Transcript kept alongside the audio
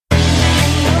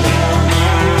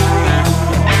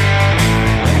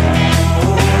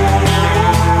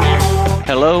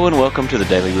welcome to the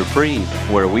Daily Reprieve,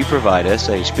 where we provide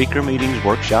essay speaker meetings,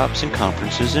 workshops, and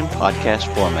conferences in podcast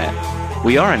format.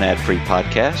 We are an ad-free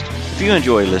podcast. If you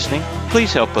enjoy listening,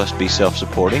 please help us be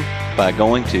self-supporting by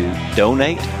going to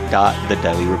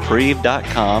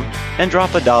donate.thedailyreprieve.com and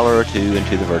drop $1 or $2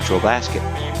 into the virtual basket.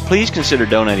 Please consider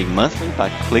donating monthly by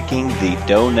clicking the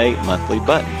Donate Monthly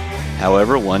button.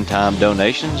 However, one-time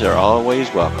donations are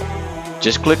always welcome.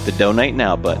 Just click the Donate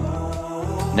Now button.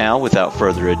 Now, without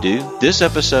further ado, this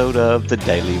episode of the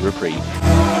Daily Reprieve.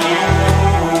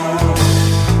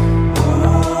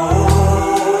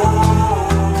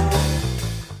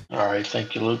 All right,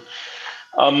 thank you, Luke.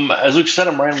 As Luke said,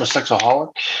 I'm a random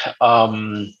sexaholic,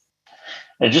 and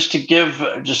just to give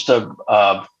just a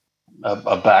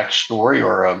backstory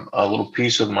or a little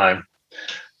piece of my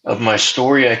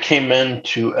story, I came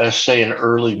into SA in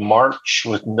early March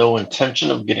with no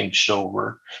intention of getting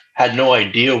sober. Had no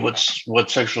idea what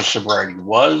sexual sobriety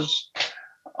was.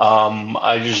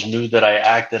 I just knew that I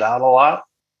acted out a lot.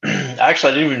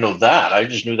 Actually, I didn't even know that. I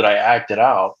just knew that I acted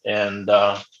out, and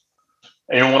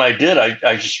when I did,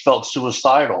 I just felt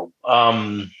suicidal.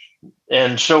 And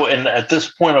at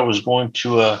this point, I was going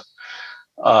to a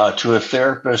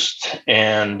therapist,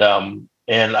 and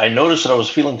I noticed that I was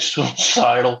feeling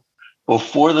suicidal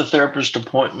before the therapist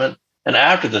appointment and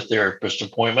after the therapist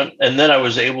appointment. And then I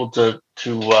was able to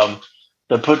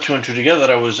put two and two together that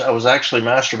I was actually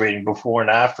masturbating before and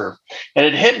after. And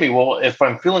it hit me, well, if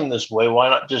I'm feeling this way, why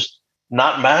not just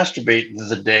not masturbate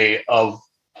the day of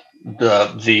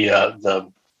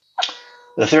the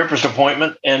therapist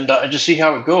appointment and just see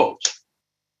how it goes.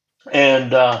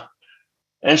 And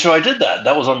so I did that.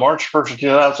 That was on March 1st of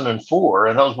 2004.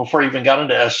 And that was before I even got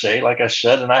into SA, like I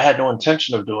said. And I had no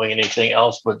intention of doing anything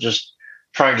else but just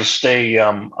trying to stay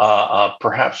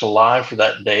perhaps alive for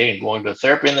that day and going to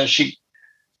therapy. And then she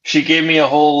gave me a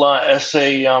whole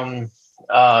essay,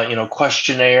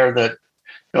 questionnaire that,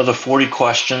 the 40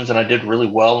 questions. And I did really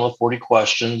well in the 40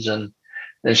 questions. And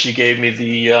then she gave me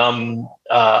the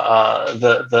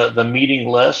meeting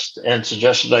list and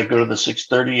suggested I go to the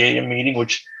 6:30 a.m. meeting,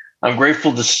 which I'm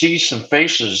grateful to see some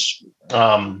faces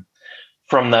from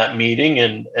that meeting,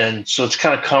 and so it's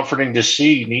kind of comforting to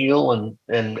see Neil and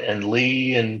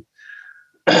Lee and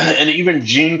even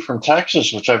Gene from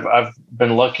Texas, which I've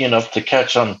been lucky enough to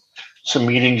catch on some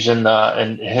meetings in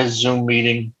his Zoom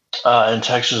meeting in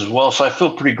Texas as well. So I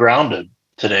feel pretty grounded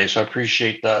today. So I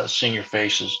appreciate seeing your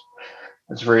faces.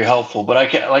 It's very helpful.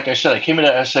 But like I said, I came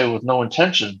into SA with no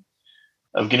intention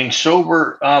of getting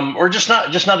sober, or just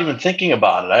not even thinking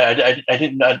about it. I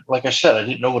didn't, like I said, I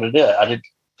didn't know what it is. I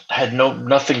had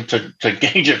nothing to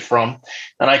gauge it from.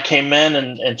 And I came in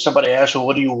and somebody asked, well,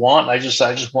 what do you want? And I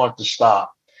just wanted to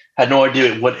stop. Had no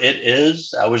idea what it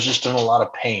is. I was just in a lot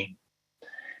of pain.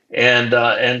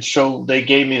 And so they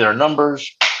gave me their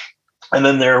numbers. And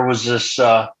then there was this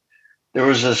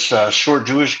short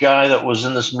Jewish guy that was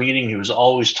in this meeting. He was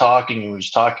always talking. He was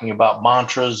talking about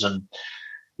mantras and,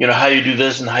 how you do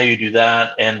this and how you do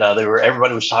that. And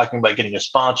everybody was talking about getting a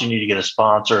sponsor. You need to get a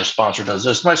sponsor. A sponsor does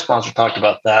this. My sponsor talked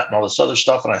about that and all this other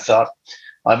stuff. And I thought,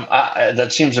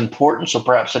 that seems important. So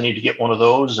perhaps I need to get one of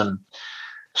those. And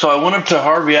so I went up to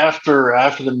Harvey after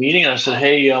the meeting and I said,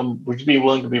 hey, would you be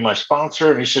willing to be my sponsor?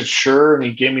 And he said, sure. And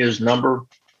he gave me his number.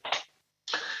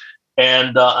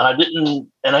 And I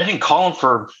didn't call him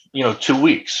for 2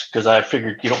 weeks because I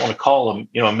figured you don't want to call him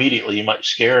immediately. You might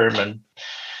scare him. And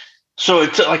so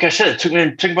like I said,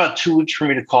 it took about 2 weeks for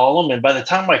me to call him. And by the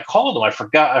time I called him, I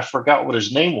forgot what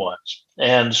his name was.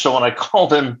 And so when I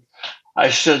called him,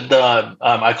 I said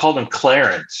I called him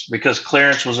Clarence because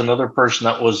Clarence was another person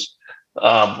that was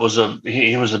a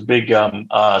big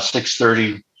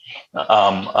 6:30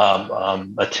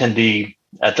 attendee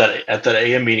at that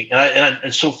AM meeting.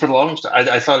 And so for the longest time,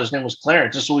 I thought his name was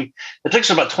Clarence. And so it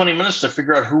takes about 20 minutes to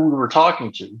figure out who we were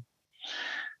talking to.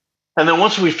 And then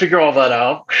once we figure all that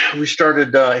out, he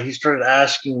started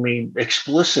asking me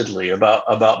explicitly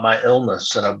about my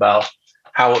illness and about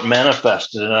how it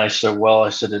manifested. And I said,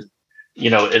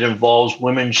 it involves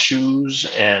women's shoes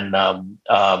and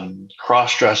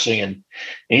cross-dressing. And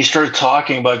he started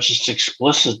talking about just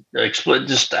explicit,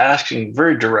 just asking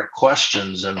very direct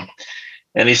questions. And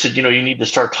he said, you need to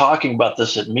start talking about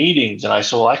this at meetings. And I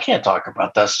said, well, I can't talk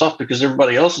about that stuff because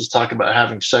everybody else is talking about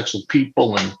having sex with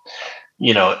people. And,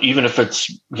 even if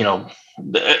it's,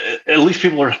 at least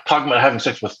people are talking about having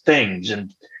sex with things.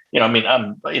 And,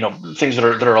 I'm, things that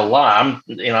are alive.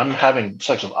 I'm having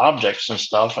sex with objects and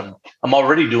stuff, and I'm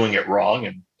already doing it wrong.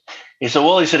 And he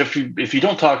said, if you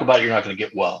don't talk about it, you're not going to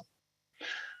get well.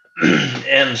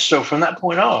 And so from that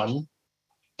point on,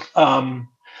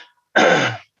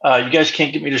 You guys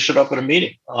can't get me to shut up at a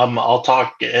meeting. I'll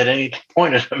talk at any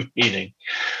point at a meeting,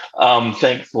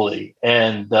 thankfully.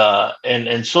 And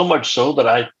so much so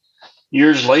that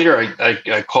years later,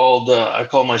 I called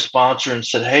my sponsor and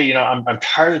said, hey, I'm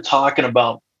tired of talking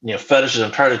about, fetishes.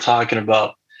 I'm tired of talking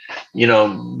about,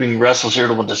 being restless,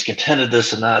 irritable, discontented,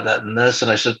 this and that and this.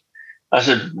 And I said,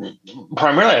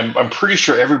 primarily, I'm pretty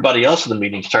sure everybody else in the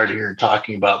meeting started hearing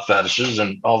talking about fetishes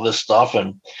and all this stuff.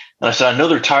 And I said, I know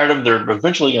they're tired of them. They're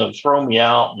eventually going to throw me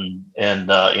out. And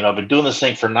I've been doing this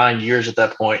thing for 9 years at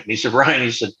that point. And he said, Ryan,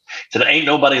 he said, ain't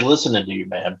nobody listening to you,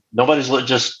 man. Nobody's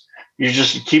you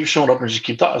just keep showing up and just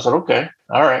keep talking. I said, okay,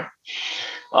 all right.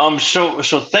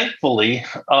 So thankfully,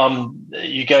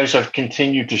 you guys have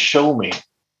continued to show me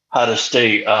how to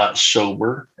stay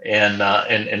sober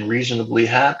and reasonably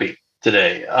happy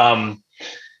today.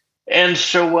 And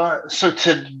so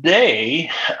today,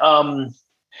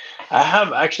 I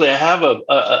have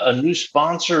a new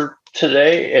sponsor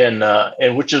today, and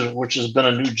which has been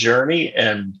a new journey,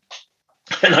 and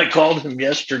I called him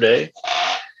yesterday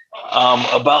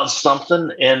about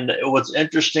something. And what's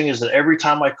interesting is that every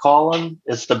time I call him,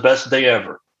 it's the best day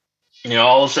ever.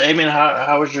 I'll say, hey man,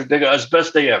 how was your day? It's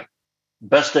best day ever.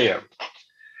 Best day ever.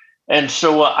 And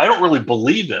so I don't really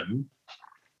believe him,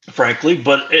 frankly,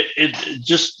 but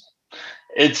it's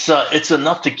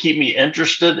enough to keep me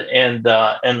interested. And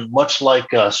much like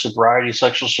sobriety,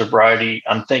 sexual sobriety,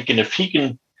 I'm thinking if he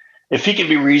can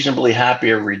be reasonably happy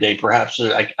every day, perhaps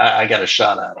I got a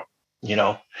shot at him,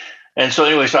 And so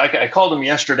anyway, so I called him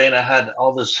yesterday, and I had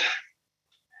all this.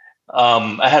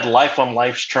 I had life on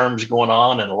life's terms going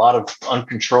on, and a lot of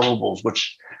uncontrollables,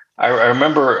 which I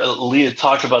remember Leah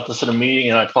talked about this in a meeting,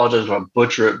 and I apologize if I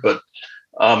butcher it, but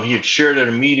he had shared at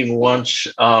a meeting once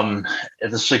at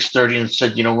the 6:30 and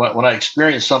said, when I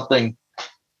experience something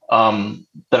that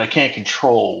I can't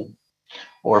control,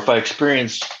 or if I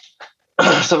experience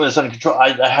something that's under control,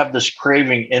 I have this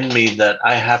craving in me that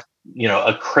I have,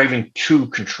 a craving to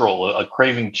control, a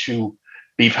craving to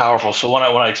be powerful. So when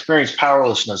I experience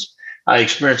powerlessness, I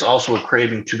experience also a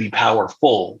craving to be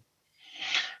powerful.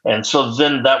 And so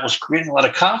then that was creating a lot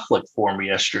of conflict for me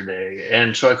yesterday.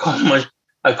 And so I called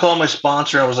my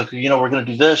sponsor, and I was like, we're going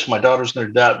to do this. My daughter's going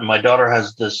to do that. And my daughter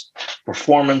has this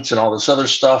performance and all this other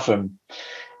stuff. And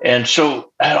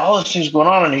so I had all these things going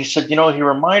on. And he said, he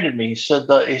reminded me, he said,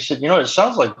 it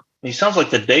sounds like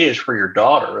the day is for your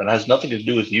daughter and has nothing to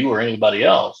do with you or anybody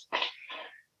else.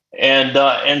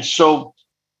 And so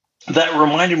that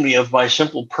reminded me of my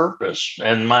simple purpose,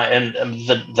 and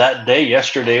that day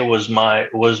yesterday was a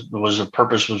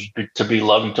purpose was to be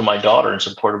loving to my daughter and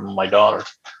supportive of my daughter.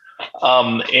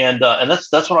 And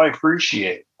that's what I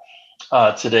appreciate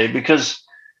today, because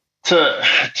to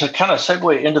kind of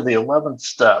segue into the 11th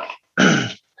step,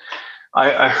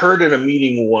 I heard in a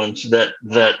meeting once that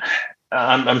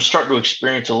I'm starting to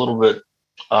experience a little bit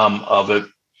of it.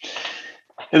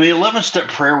 In the 11th step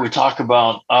prayer, we talk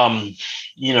about,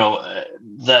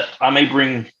 that I may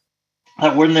bring,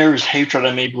 that when there is hatred,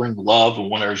 I may bring love, and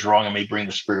when there is wrong, I may bring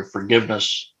the spirit of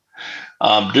forgiveness.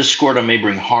 Discord, I may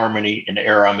bring harmony, and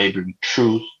error, I may bring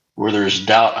truth. Where there is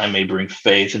doubt, I may bring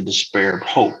faith, and despair,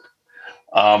 hope.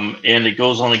 And it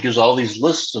goes on, it gives all these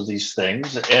lists of these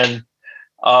things. And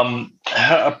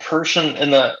a person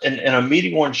in a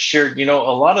meeting once shared, a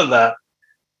lot of that,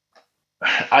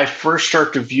 I first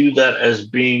start to view that as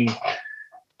being,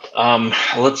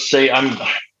 let's say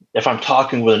if I'm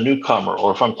talking with a newcomer,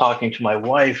 or if I'm talking to my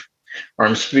wife, or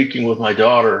I'm speaking with my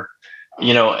daughter,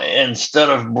 instead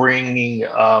of bringing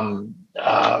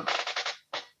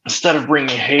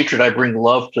hatred, I bring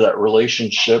love to that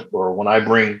relationship. Or when I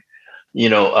bring,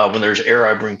 when there's error,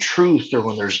 I bring truth, or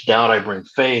when there's doubt, I bring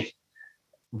faith.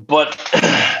 But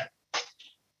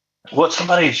what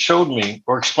somebody showed me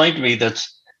or explained to me,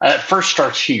 it first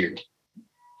starts here.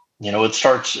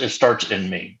 It starts in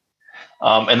me.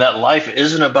 And that life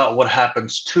isn't about what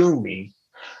happens to me,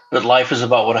 but life is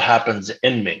about what happens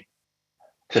in me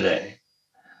today.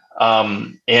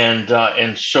 And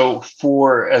so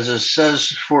as it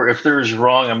says, if there is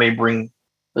wrong, I may bring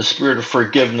the spirit of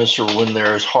forgiveness, or when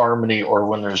there is harmony, or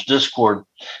when there's discord,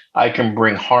 I can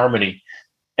bring harmony.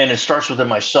 And it starts within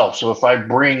myself. So if I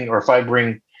bring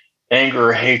anger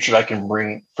or hatred, I can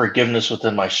bring forgiveness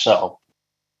within myself.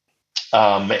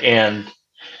 And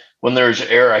when there's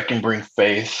error, I can bring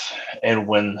faith. And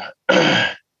when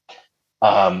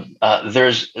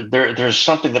there's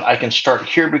something that I can start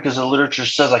here, because the literature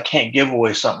says I can't give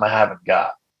away something I haven't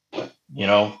got,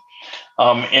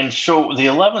 and so the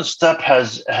 11th step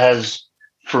has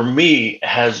for me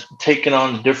has taken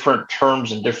on different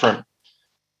terms and different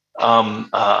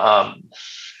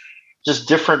just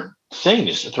different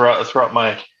things throughout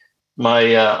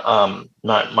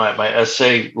my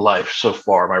essay life so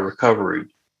far, my recovery.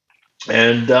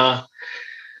 And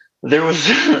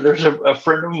there's a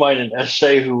friend of mine in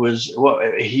SA who was, well,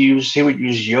 he would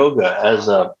use yoga as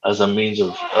a means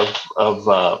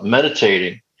of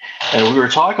meditating. And we were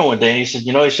talking one day, and he said,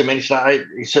 man,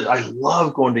 he said, I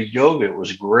love going to yoga. It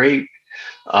was great.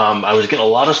 I was getting a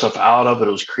lot of stuff out of it.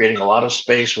 It was creating a lot of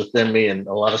space within me, and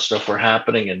a lot of stuff were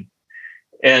happening.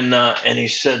 And he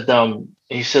said,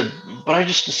 but I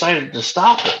just decided to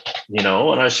stop it, And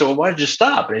I said, well, why did you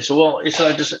stop? And he said, well,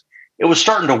 it was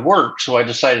starting to work, so I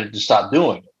decided to stop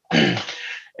doing it.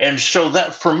 And so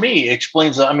that, for me,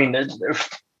 explains. I mean,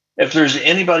 if there's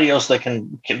anybody else that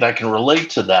can relate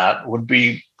to that, would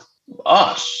be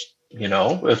us.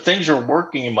 If things are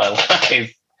working in my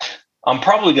life, I'm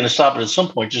probably going to stop it at some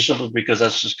point, just simply because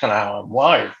that's just kind of how I'm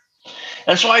wired.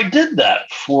 And so I did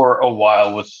that for a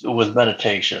while with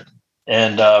meditation,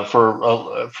 and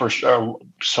for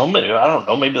so many, I don't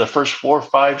know, maybe the first 4,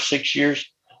 5, 6 years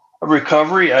of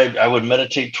recovery, I would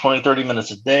meditate 20, 30 minutes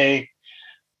a day,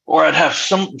 or I'd have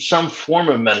some form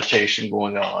of meditation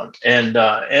going on. And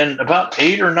about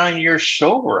 8 or 9 years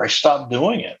sober, I stopped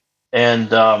doing it. And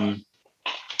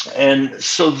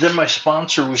so then my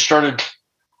sponsor, we started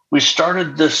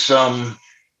this.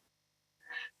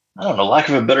 I don't know, lack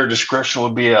of a better description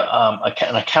would be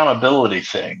an accountability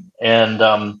thing,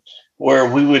 and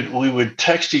where we would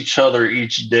text each other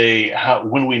each day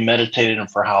when we meditated and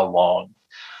for how long.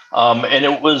 And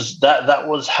it was that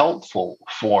was helpful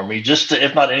for me, just to,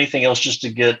 if not anything else, just to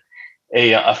get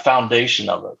a foundation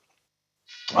of it,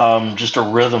 just a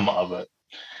rhythm of it.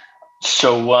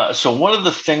 So one of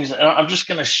the things, and I'm just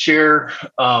going to share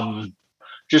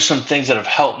just some things that have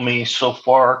helped me so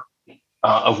far,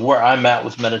 of where I'm at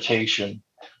with meditation,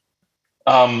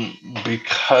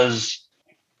 because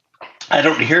I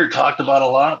don't hear it talked about a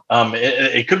lot.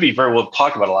 It could be very well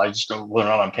talked about a lot. I just don't, whether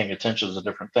or not I'm paying attention is a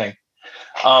different thing.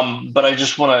 But I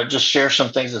just want to just share some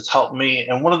things that's helped me.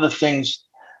 And one of the things,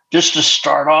 just to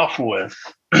start off with,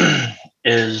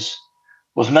 is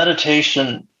with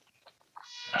meditation.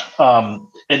 And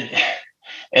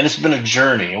it's been a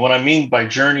journey. And what I mean by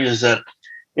journey is that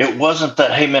it wasn't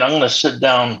that, hey man, I'm going to sit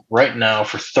down right now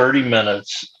for 30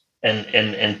 minutes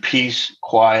and peace,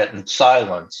 quiet, and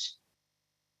silence,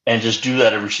 and just do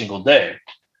that every single day.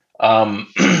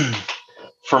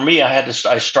 For me,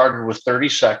 I started with 30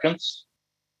 seconds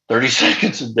a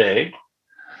day.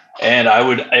 And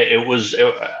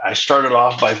I started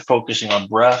off by focusing on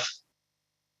breath.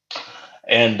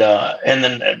 And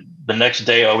then the next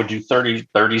day I would do 30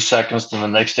 seconds. Then the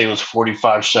next day was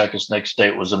 45 seconds. Next day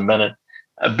it was a minute.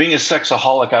 Being a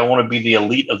sexaholic, I want to be the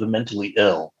elite of the mentally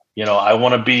ill. I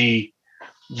want to be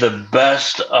the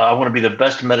best. I want to be the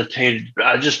best meditated.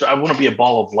 I want to be a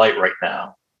ball of light right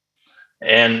now.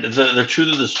 And the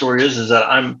truth of the story is that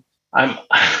I'm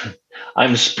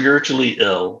spiritually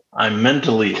ill. I'm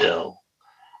mentally ill.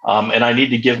 And I need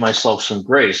to give myself some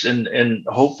grace. And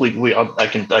hopefully I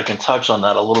can touch on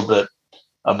that a little bit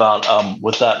about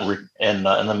with that in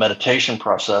the meditation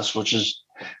process, which is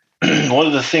one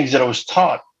of the things that I was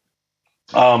taught.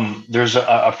 There's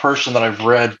a person that I've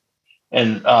read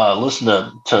and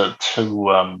listened to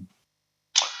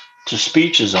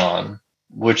speeches on,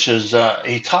 which is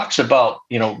he talks about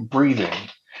breathing.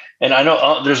 And I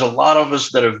know there's a lot of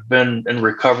us that have been in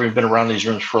recovery, been around these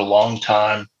rooms for a long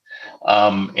time,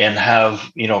 and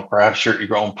have perhaps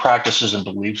your own practices and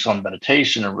beliefs on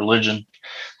meditation and religion,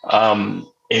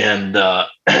 and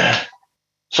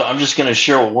so I'm just going to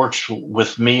share what works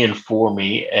with me and for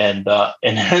me. And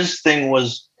his thing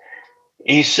was,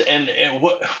 which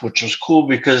was cool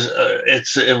because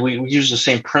we use the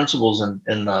same principles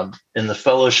in the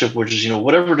fellowship, which is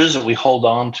whatever it is that we hold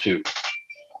on to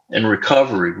in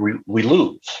recovery, we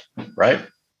lose, right?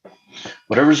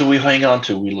 Whatever it is that we hang on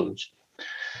to, we lose.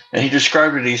 And he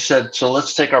described it. He said, so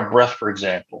let's take our breath for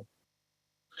example.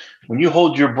 When you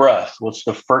hold your breath, what's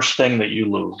the first thing that you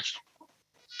lose?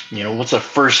 What's the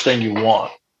first thing you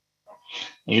want?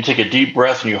 And you take a deep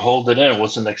breath and you hold it in.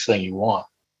 What's the next thing you want?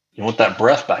 You want that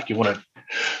breath back. You want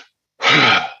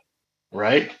it,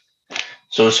 right?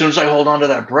 So as soon as I hold on to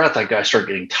that breath, I start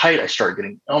getting tight. I start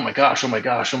getting, oh my gosh, oh my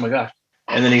gosh, oh my gosh.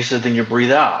 And then he said, then you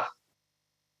breathe out.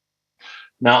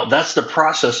 Now that's the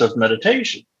process of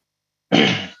meditation.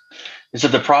 Is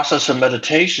that the process of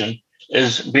meditation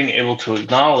is being able to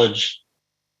acknowledge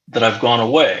that I've gone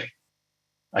away.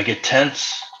 I get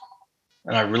tense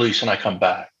and I release and I come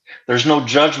back. There's no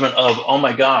judgment of, oh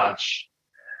my gosh,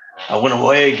 I went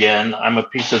away again. I'm a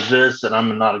piece of this and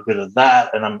I'm not good at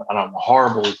that. And I'm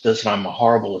horrible at this and I'm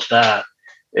horrible at that.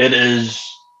 It is,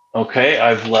 okay,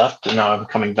 I've left and now I'm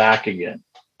coming back again.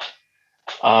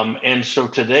 And so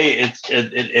today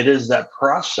it is that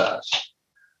process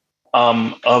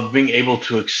of being able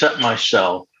to accept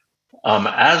myself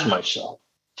as myself.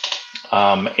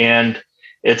 And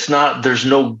it's not, there's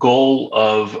no goal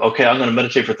of, okay, I'm going to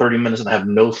meditate for 30 minutes and have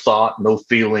no thought, no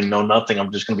feeling, no nothing.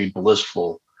 I'm just going to be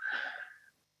blissful.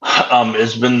 It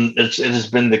has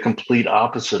been the complete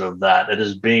opposite of that. It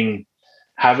is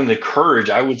having the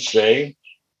courage, I would say,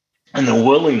 and the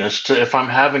willingness to, if I'm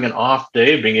having an off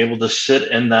day, being able to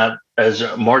sit in that, as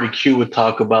Marty Q would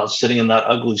talk about, sitting in that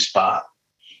ugly spot,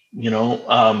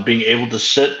 being able to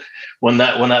sit when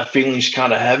that feeling's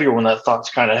kind of heavy, or when that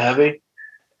thought's kind of heavy,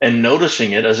 and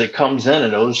noticing it as it comes in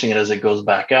and noticing it as it goes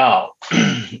back out.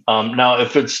 Now,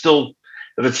 if it's still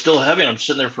heavy and I'm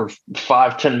sitting there for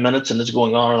 5-10 minutes and it's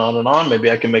going on and on and on, maybe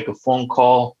I can make a phone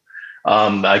call.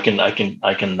 I can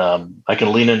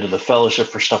lean into the fellowship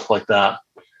for stuff like that.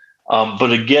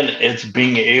 But again, it's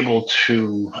being able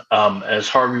to, as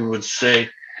Harvey would say,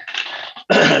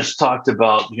 has talked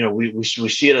about, we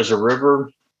see it as a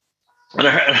river. And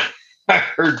I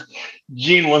heard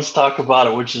Gene once talk about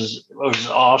it, which is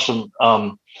awesome.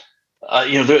 They're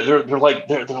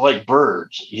like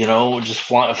birds, just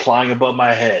flying above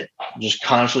my head, just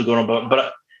constantly going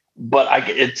above. But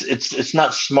it's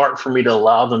not smart for me to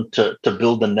allow them to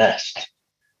build a nest,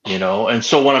 And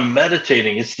so when I'm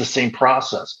meditating, it's the same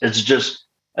process. It's just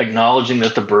acknowledging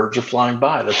that the birds are flying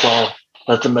by. That's all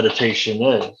that the meditation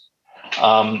is.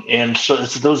 And so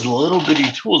it's those little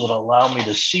bitty tools that allow me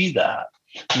to see that.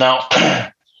 Now,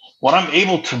 when I'm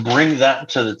able to bring that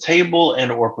to the table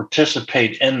and or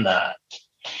participate in that,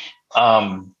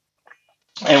 and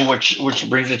which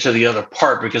brings it to the other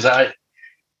part, because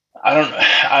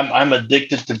I'm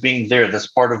addicted to being there. That's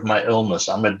part of my illness.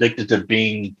 I'm addicted to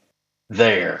being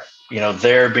there,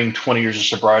 there being 20 years of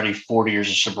sobriety, 40 years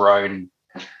of sobriety,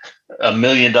 $1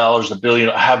 million, $1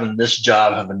 billion, having this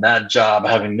job, having that job,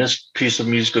 having this piece of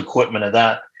music equipment and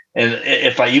that. And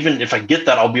if I get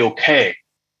that, I'll be okay.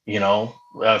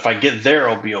 If I get there,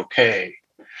 I'll be okay.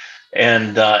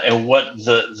 And what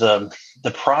the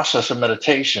process of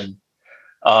meditation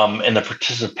and the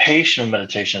participation of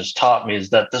meditation has taught me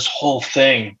is that this whole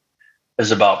thing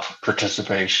is about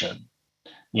participation.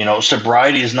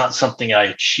 Sobriety is not something I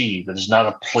achieve. It is not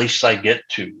a place I get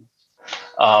to.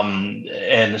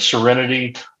 And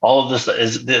serenity, all of this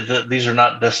these are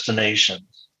not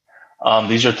destinations.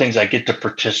 These are things I get to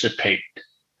participate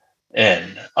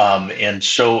in. And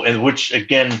which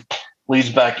again leads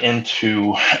back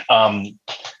into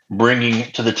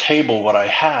bringing to the table what I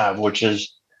have, which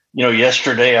is,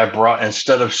 yesterday I brought,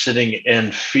 instead of sitting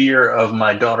in fear of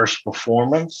my daughter's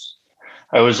performance,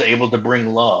 I was able to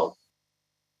bring love.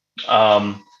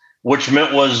 Which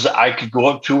meant was I could go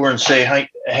up to her and say,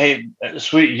 hey,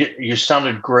 sweetie, you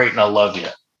sounded great and I love you.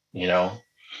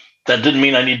 That didn't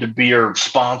mean I need to be your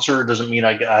sponsor. It doesn't mean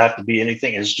I have to be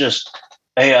anything. It's just,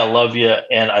 hey, I love you.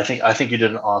 And I think you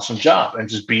did an awesome job, and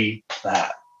just be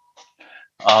that.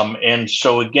 And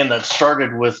so again, that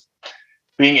started with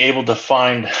being able to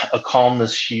find a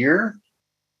calmness here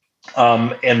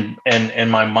in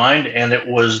my mind. And it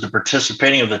was the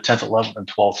participating of the 10th, 11th, and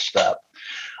 12th step.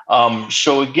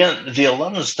 So again, the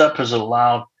 11th step has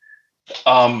allowed,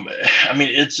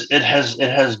 it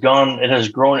has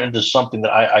grown into something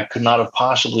that I could not have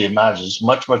possibly imagined. It's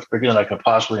much, much bigger than I could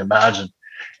possibly imagine.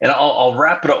 And I'll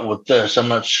wrap it up with this. I'm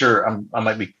not sure, I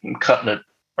might be cutting it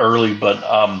early, but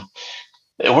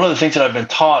one of the things that I've been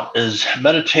taught is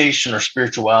meditation or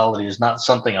spirituality is not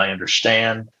something I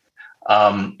understand.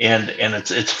 And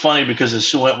it's funny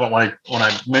because when I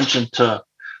mentioned to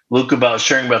Luke about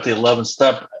sharing about the 11th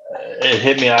step, it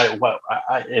hit me.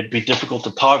 It'd be difficult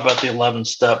to talk about the 11th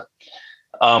step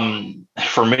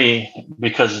for me,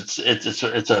 because it's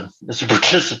a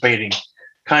participating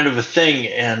kind of a thing.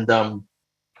 And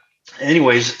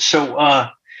anyways, so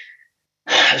I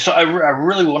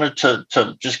really wanted to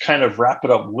just kind of wrap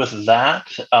it up with that.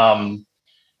 And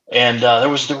there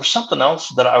was something else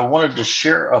that I wanted to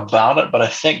share about it, but I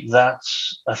think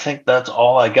that's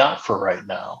all I got for right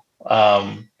now.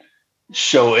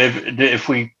 So if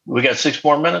we got 6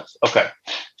 more minutes, okay.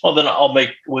 Well, then I'll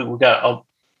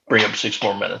bring up 6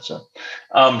 more minutes. So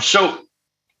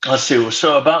let's see.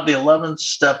 So about the 11th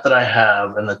step that I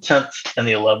have, and the 10th and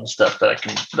the 11th step that I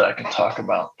can talk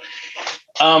about.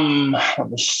 Let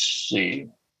me see.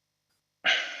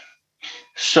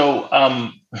 So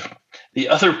the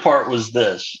other part was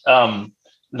this,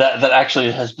 that actually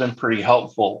has been pretty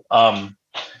helpful.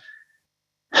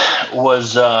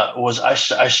 Was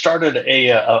I started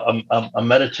a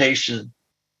meditation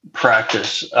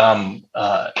practice, and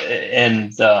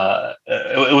it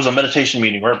was a meditation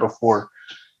meeting right before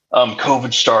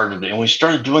COVID started, and we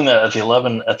started doing that at the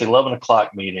 11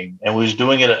 o'clock meeting, and we was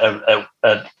doing it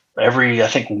at every, I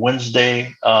think,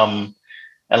 Wednesday at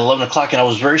 11 o'clock. And I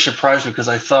was very surprised because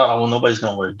I thought, oh, well, nobody's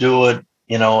going to want to do it,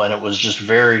 and it was just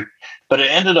but it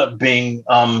ended up being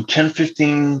 10,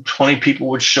 15, 20 people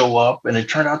would show up, and it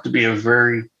turned out to be a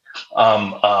very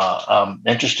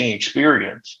interesting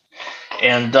experience.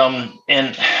 And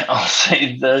I'll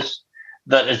say this,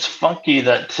 that it's funky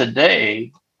that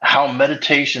today, how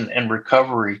meditation and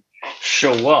recovery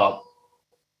show up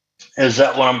is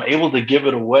that when I'm able to give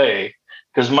it away,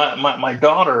 because my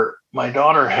daughter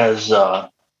has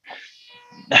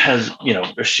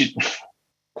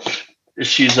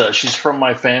she's from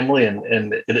my family,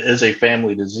 and it is a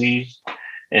family disease,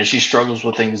 and she struggles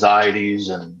with anxieties,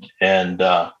 and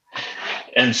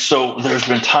so there's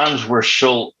been times where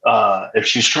she'll if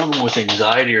she's struggling with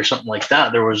anxiety or something like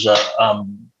that. There was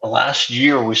last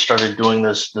year we started doing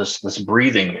this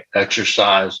breathing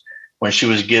exercise when she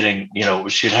was getting,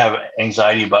 she'd have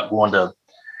anxiety about going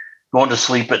to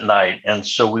sleep at night. And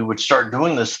so we would start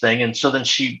doing this thing. And so then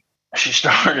she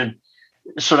started.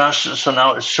 So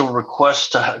now she'll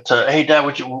request to, hey, Dad,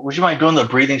 would you mind doing the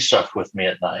breathing stuff with me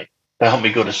at night to help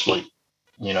me go to sleep?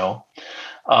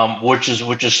 Which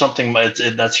is something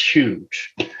that's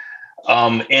huge.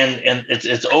 And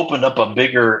it's opened up a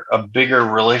bigger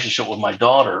relationship with my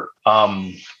daughter.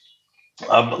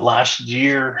 Last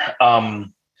year,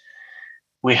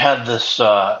 we had this.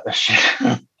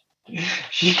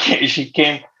 She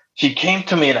came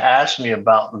to me and asked me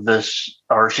about this,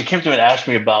 or she came to me and asked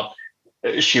me about.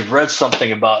 She read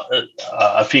something about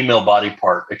a female body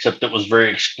part, except it was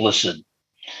very explicit.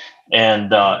 And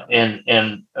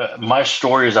my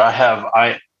story is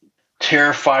I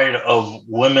terrified of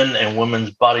women and women's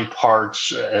body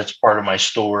parts as part of my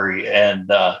story.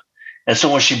 And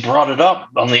so when she brought it up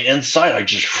on the inside, I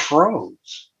just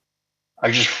froze.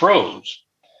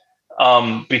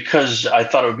 Because I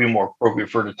thought it would be more appropriate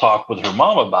for her to talk with her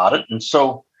mom about it. And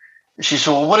so she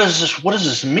said, well, what does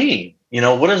this mean?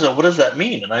 What does that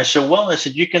mean? And I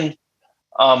said, you can,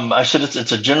 I said,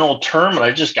 it's a general term. And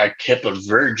I kept it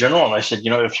very general. And I said,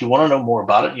 if you want to know more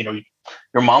about it,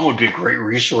 your mom would be a great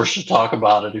resource to talk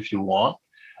about it if you want.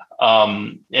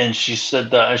 And she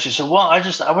said, well,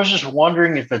 I was just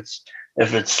wondering if it's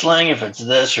slang, if it's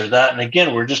this or that. And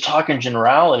again, we're just talking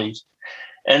generalities.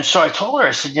 And so I told her,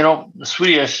 I said,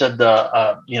 sweetie, I said,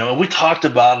 we talked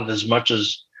about it as much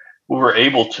as we were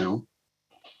able to.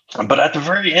 But at the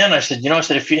very end, I said,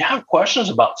 if you have questions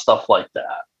about stuff like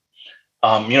that,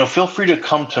 feel free to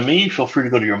come to me. Feel free to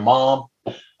go to your mom.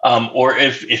 Or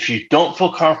if you don't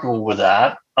feel comfortable with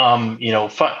that,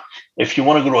 if you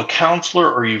want to go to a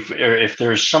counselor, or if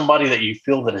there's somebody that you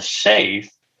feel that is safe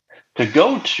to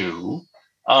go to,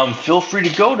 feel free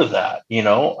to go to that,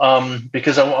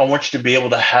 because I want you to be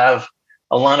able to have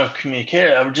a line of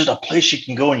communication, just a place you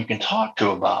can go and you can talk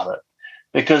to about it.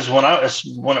 Because when I was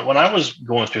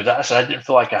going through that, I said I didn't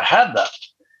feel like I had that,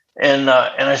 and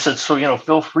I said, so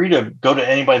feel free to go to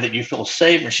anybody that you feel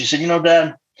safe. And she said,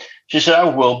 Dad, she said, I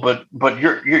will, but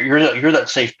you're that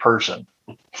safe person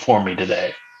for me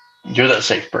today. You're that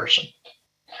safe person.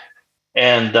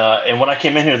 And when I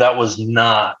came in here, that was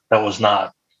not. That's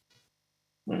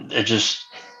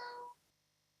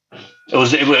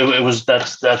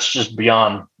just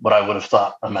beyond what I would have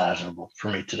thought imaginable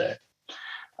for me today.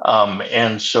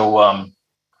 And so,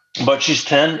 but she's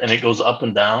 10 and it goes up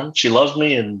and down. She loves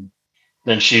me, and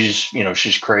then she's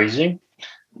crazy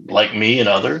like me and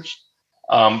others.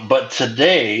 But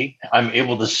today I'm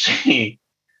able to see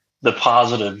the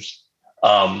positives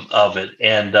of it.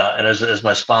 And as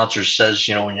my sponsor says,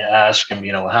 when you ask him,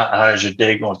 how's your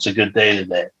day going? It's a good day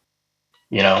today.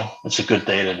 It's a good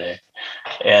day today.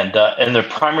 And the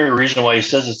primary reason why he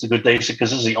says it's a good day is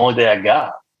because this is the only day I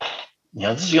got.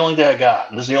 This is the only day I got.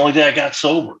 And this is the only day I got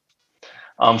sober.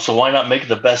 So why not make it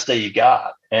the best day you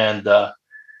got? And so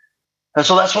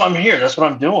that's why I'm here. That's what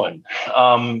I'm doing.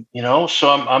 So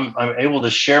I'm able to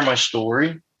share my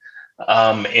story.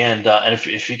 And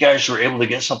if you guys were able to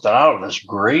get something out of this,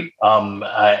 great.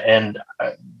 And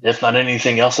if not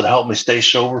anything else, it helped me stay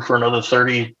sober for another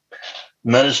 30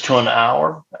 minutes to an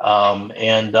hour.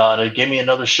 And it gave me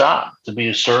another shot to be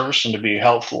of service and to be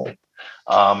helpful.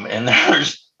 And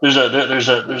there's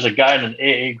a guy in an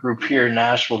AA group here in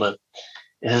Nashville that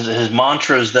his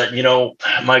mantra is that,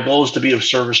 my goal is to be of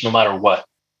service no matter what,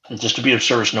 just to be of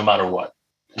service no matter what.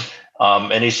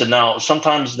 And he said, now,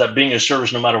 sometimes that being of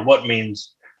service no matter what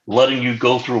means letting you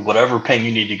go through whatever pain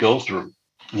you need to go through,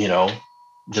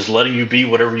 just letting you be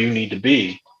whatever you need to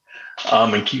be,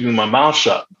 and keeping my mouth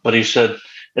shut. But he said,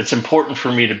 it's important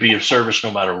for me to be of service no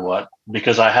matter what,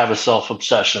 because I have a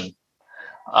self-obsession.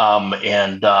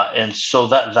 And so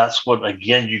that's what,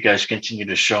 again, you guys continue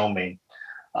to show me,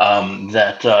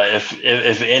 that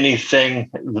if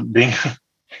anything, being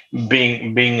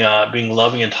being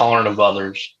loving and tolerant of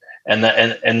others, and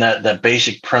that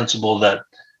basic principle that,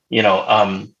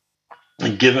 learning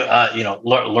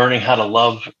how to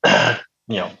love,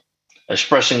 you know,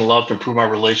 expressing love to improve my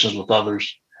relations with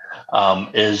others,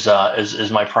 is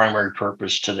my primary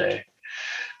purpose today.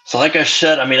 So, like I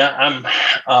said, I mean, I'm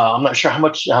not sure how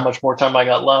much more time I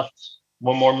got left.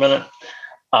 One more minute.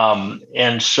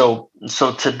 And so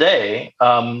today,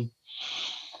 I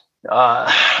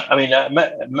mean,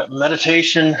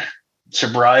 meditation,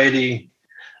 sobriety,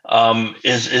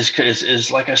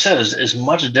 is like I said, is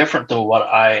much different than what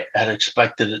I had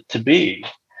expected it to be.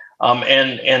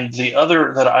 And the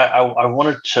other that I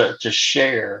wanted to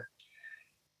share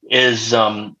is,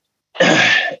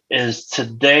 is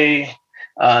today,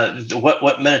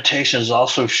 what meditation has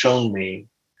also shown me,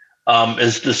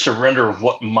 is the surrender of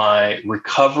what my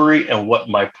recovery and what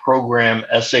my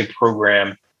essay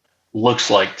program looks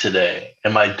like today.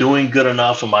 Am I doing good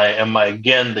enough? Am I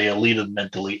again the elite of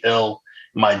mentally ill?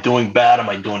 Am I doing bad? Am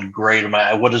I doing great?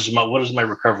 What does my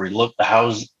recovery look?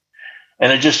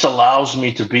 And it just allows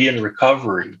me to be in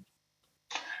recovery,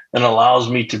 and allows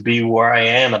me to be where I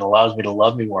am, and allows me to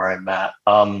love me where I'm at.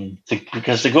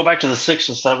 Because to go back to the 6th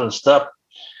and 7th step,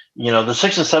 the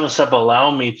 6th and 7th step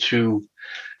allow me to.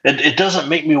 It doesn't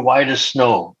make me white as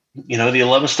snow. The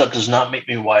 11th step does not make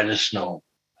me white as snow.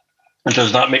 It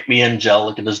does not make me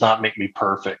angelic. It does not make me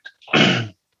perfect.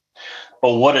 But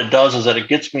what it does is that it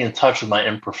gets me in touch with my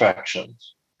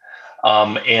imperfections.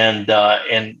 And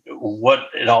what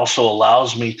it also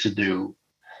allows me to do,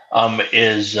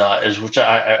 is which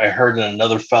I heard in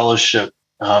another fellowship,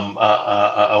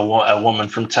 a woman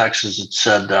from Texas had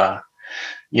said,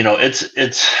 it's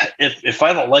if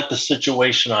I don't like the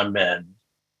situation I'm in,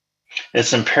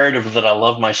 it's imperative that I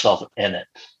love myself in it.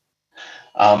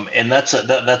 And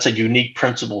that's a unique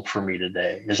principle for me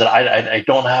today, is that I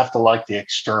don't have to like the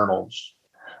externals,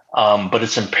 but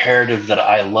it's imperative that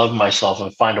I love myself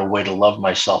and find a way to love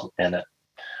myself in it.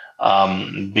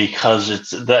 Because it's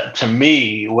that, to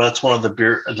me, well, that's one of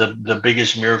the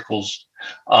biggest miracles,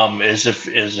 is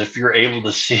if you're able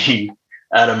to see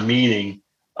at a meeting,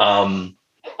 a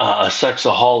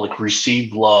sexaholic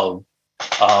receive love,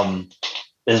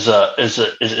 is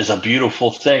a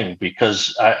beautiful thing,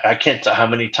 because I can't tell how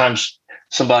many times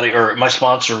somebody or my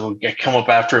sponsor would come up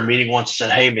after a meeting once and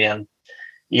said, "Hey, man,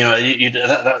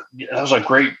 that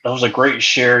was a great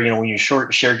share. When you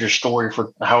shared your story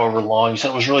for however long, you said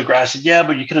it was really great." I said, "Yeah,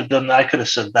 but you could have done that. I could have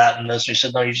said that and this." And he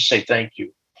said, "No, you just say thank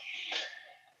you.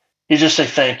 You just say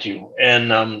thank you."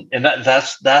 And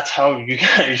that's how you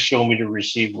guys show me to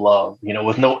receive love.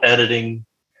 With no editing,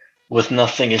 with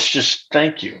nothing. It's just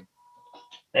thank you.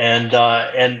 And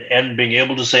being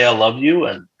able to say I love you,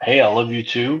 and hey, I love you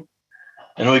too,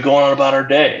 and we go on about our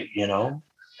day,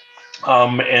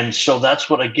 and so that's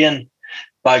what, again,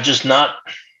 by just not,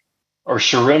 or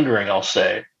surrendering, I'll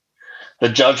say, the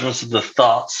judgments of the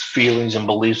thoughts, feelings, and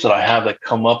beliefs that I have that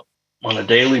come up on a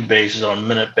daily basis, on a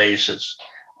minute basis.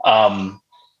 By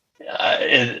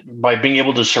being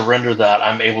able to surrender that,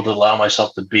 I'm able to allow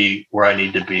myself to be where I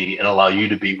need to be, and allow you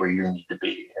to be where you need to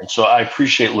be. And so I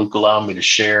appreciate Luke allowing me to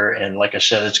share. And like I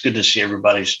said, it's good to see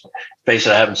everybody's face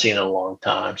that I haven't seen in a long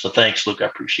time. So thanks, Luke. I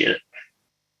appreciate it.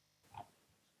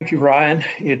 Thank you, Ryan.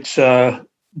 It's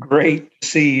great to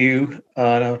see you.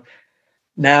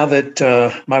 Now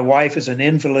that my wife is an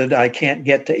invalid, I can't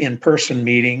get to in-person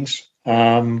meetings,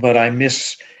 but I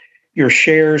miss your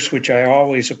shares, which I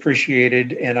always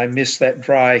appreciated, and I miss that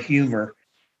dry humor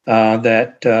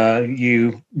that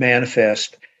you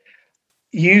manifest.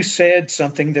 You said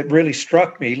something that really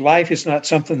struck me. Life is not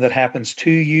something that happens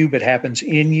to you, but happens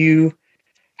in you.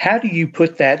 How do you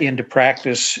put that into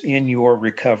practice in your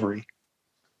recovery?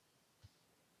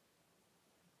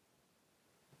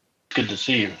 Good to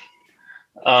see you.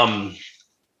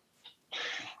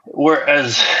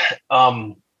 Whereas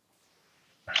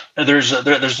there's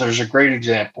a great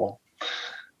example.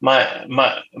 My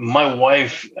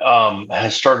wife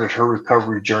has started her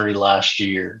recovery journey last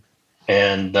year,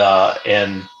 and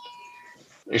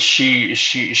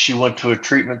she went to a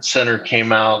treatment center,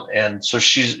 came out, and so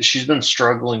she's been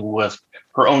struggling with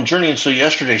her own journey. And so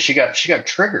yesterday she got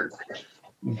triggered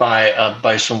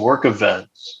by some work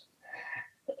events.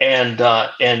 And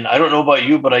I don't know about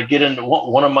you, but I get into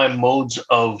one of my modes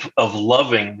of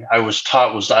loving, I was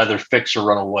taught, was to either fix or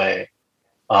run away,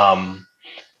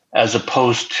 as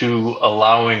opposed to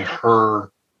allowing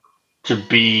her to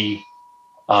be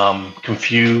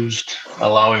confused,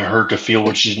 allowing her to feel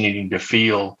what she's needing to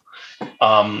feel.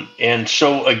 And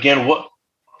so again,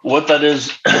 what that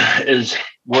is is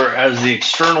whereas the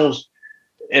externals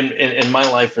in my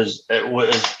life was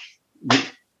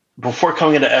before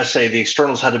coming into SA, the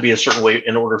externals had to be a certain way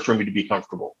in order for me to be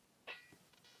comfortable.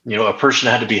 A person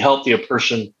had to be healthy, a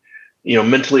person,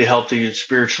 mentally healthy,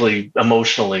 spiritually,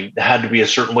 emotionally, had to be a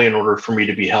certain way in order for me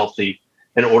to be healthy,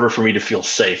 in order for me to feel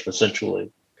safe,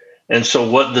 essentially. And so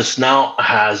what this now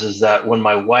has is that when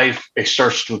my wife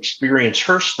starts to experience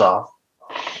her stuff,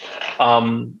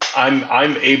 I'm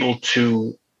able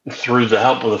to, through the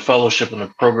help of the fellowship and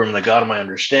the program and the God of my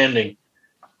understanding,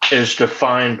 is to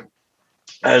find,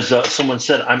 as someone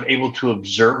said, I'm able to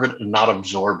observe it and not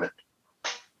absorb it.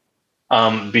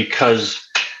 Because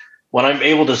when I'm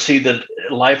able to see that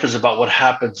life is about what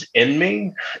happens in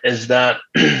me, is that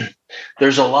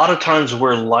there's a lot of times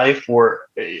where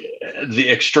the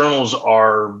externals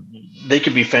they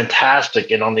could be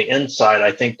fantastic, and on the inside,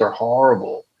 I think they're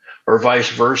horrible, or vice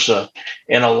versa.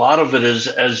 And a lot of it is,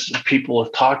 as people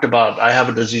have talked about, I have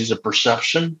a disease of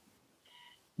perception,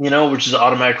 which is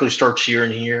automatically starts here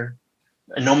and here.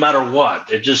 And no matter what,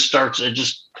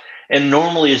 and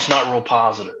normally it's not real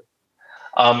positive.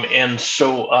 And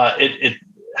so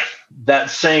that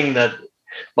saying that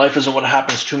life isn't what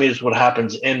happens to me, it's what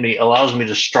happens in me, allows me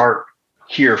to start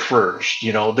here first.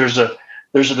 There's a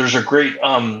great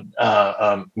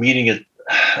meeting at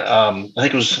I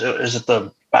think is it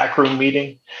the backroom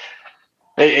meeting?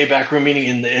 A backroom meeting,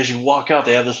 and as you walk out,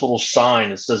 they have this little sign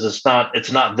that says it's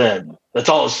not them. That's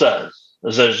all it says.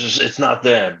 It's not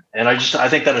them. And I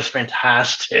think that is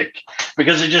fantastic,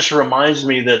 because it just reminds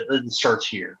me that it starts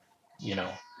here.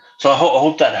 So I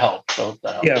hope that helps.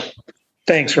 Yeah.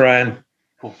 Thanks, Ryan.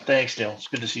 Cool. Thanks, Dale. It's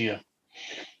good to see you.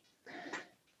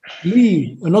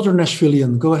 Lee, another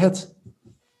Nashvilleian. Go ahead.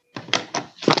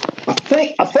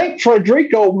 I think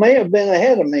Frederico may have been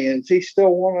ahead of me. Does he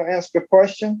still want to ask a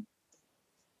question?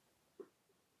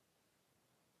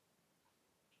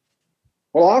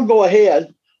 Well, I'll go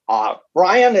ahead.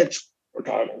 Ryan, it's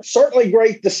certainly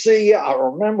great to see you. I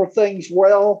remember things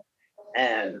well.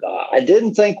 And I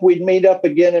didn't think we'd meet up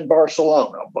again in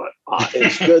Barcelona, but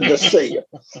it's good to see you.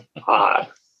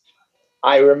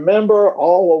 I remember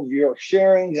all of your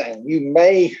sharings, and you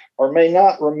may or may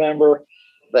not remember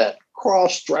that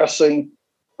cross-dressing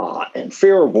and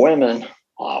fear of women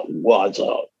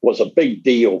was a big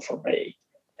deal for me.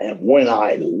 And when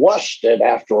I lusted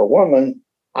after a woman,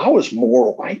 I was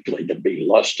more likely to be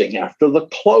lusting after the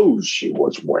clothes she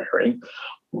was wearing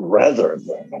rather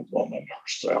than the woman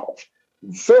herself.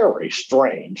 Very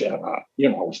strange. And, I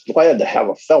was glad to have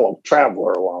a fellow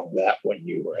traveler along that when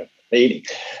you were at the meeting.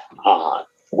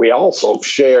 We also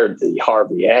shared the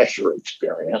Harvey Asher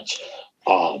experience.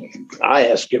 I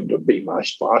asked him to be my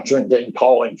sponsor and didn't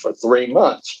call him for 3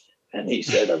 months. And he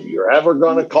said, "Are you ever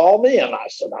going to call me?" And I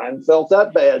said, "I haven't felt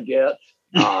that bad yet."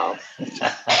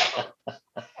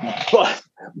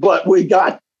 But we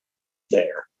got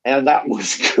there, and that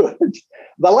was good.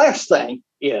 The last thing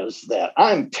is that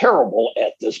I'm terrible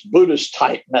at this Buddhist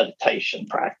type meditation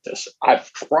practice.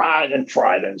 I've tried, and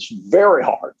it's very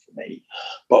hard for me.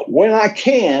 But when I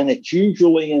can, it's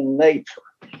usually in nature.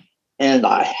 And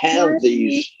I have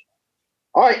the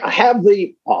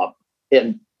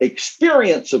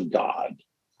experience of God.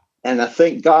 And I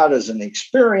think God is an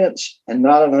experience and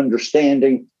not an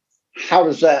understanding. How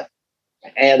does that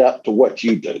add up to what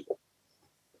you do?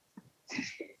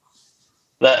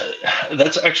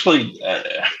 That's actually,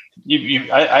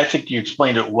 I think you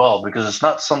explained it well, because it's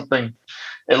not something,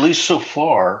 at least so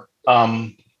far,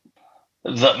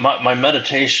 that my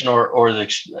meditation or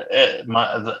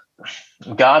the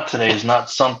God today is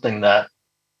not something that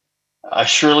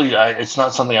it's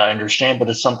not something I understand, but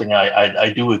it's something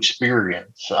I do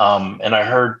experience. And I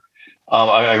heard,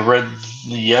 I read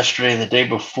yesterday and the day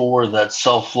before that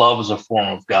self-love is a form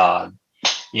of God,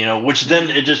 which then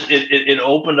it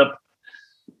opened up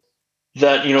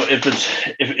that,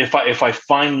 if I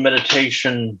find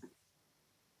meditation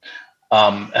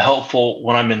helpful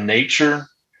when I'm in nature,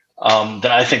 then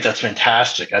I think that's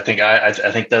fantastic. I think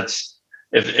that's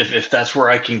if that's where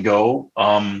I can go,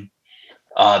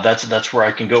 that's where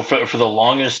I can go. For the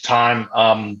longest time,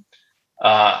 when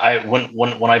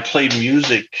I played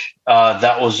music,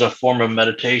 that was a form of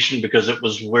meditation, because it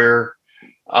was where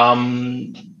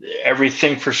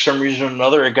everything, for some reason or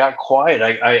another, it got quiet.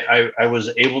 I was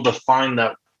able to find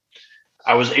that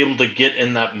I was able to get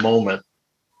in that moment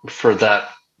for that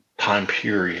time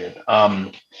period.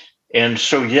 And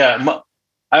so, yeah,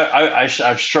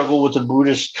 I've struggled with the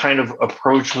Buddhist kind of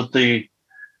approach with the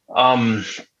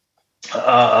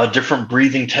different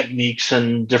breathing techniques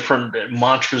and different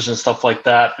mantras and stuff like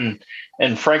that.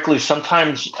 And frankly,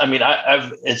 sometimes, I mean,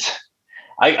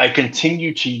 I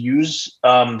continue to use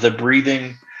the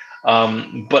breathing,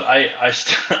 but I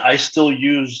still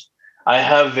use. I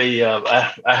have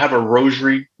a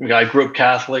rosary. I grew up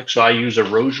Catholic, so I use a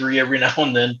rosary every now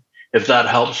and then, if that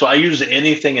helps. So I use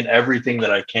anything and everything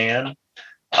that I can.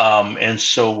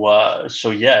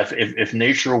 So yeah, if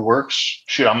nature works,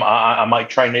 shoot, I might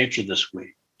try nature this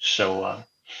week. So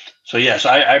yes,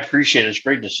 I appreciate it. It's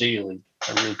great to see you, Lee.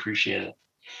 I really appreciate it.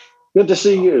 Good to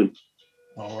see you.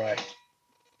 All right.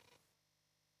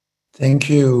 Thank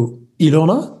you.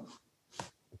 Ilona?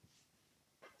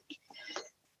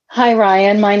 Hi,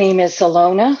 Ryan. My name is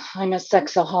Alona. I'm a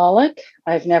sexaholic.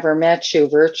 I've never met you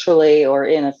virtually or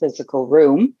in a physical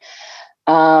room.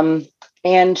 And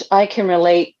I can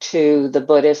relate to the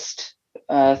Buddhist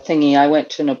thingy. I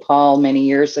went to Nepal many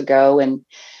years ago, and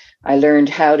I learned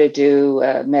how to do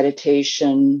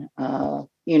meditation,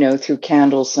 through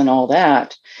candles and all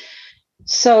that.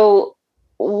 So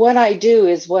what I do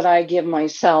is what I give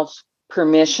myself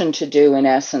permission to do, in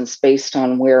essence, based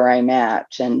on where I'm at.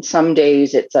 And some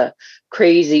days it's a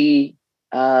crazy,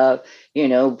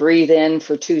 breathe in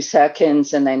for 2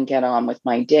 seconds and then get on with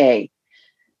my day.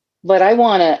 But I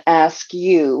want to ask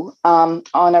you, on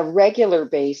a regular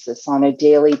basis, on a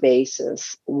daily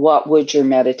basis, what would your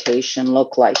meditation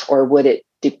look like? Or would it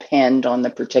depend on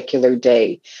the particular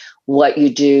day? What you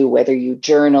do, whether you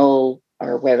journal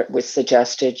or whether it was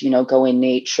suggested, go in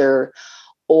nature,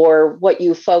 or what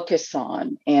you focus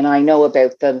on. And I know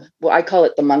about I call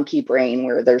it the monkey brain,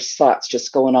 where there's thoughts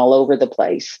just going all over the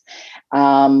place.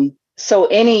 So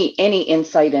any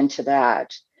insight into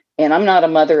that? And I'm not a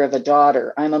mother of a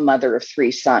daughter. I'm a mother of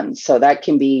 3 sons. So that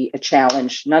can be a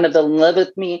challenge. None of them live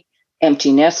with me,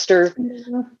 empty nester,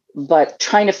 but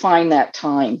trying to find that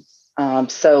time.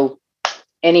 So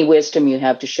any wisdom you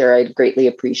have to share, I'd greatly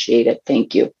appreciate it.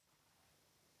 Thank you.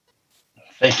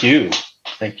 Thank you.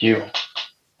 Thank you.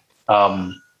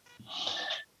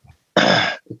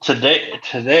 Today,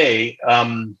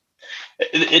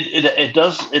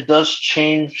 it does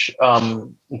change,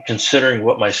 considering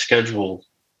what my schedule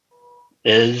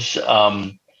is.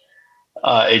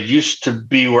 It used to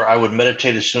be where I would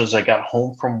meditate as soon as I got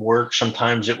home from work.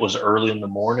 Sometimes it was early in the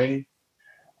morning.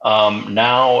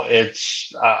 Now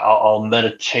I'll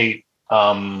meditate.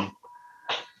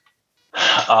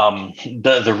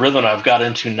 The rhythm I've got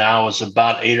into now is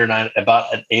about 8 or 9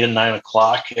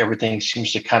 o'clock. Everything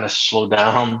seems to kind of slow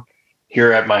down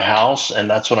here at my house, and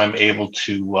that's when I'm able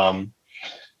to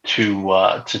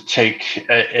take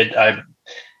it.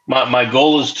 My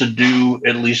goal is to do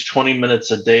at least 20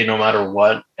 minutes a day, no matter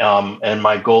what. And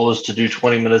my goal is to do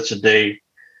 20 minutes a day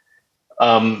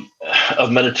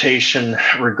of meditation,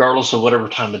 regardless of whatever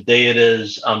time of day it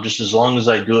is, just as long as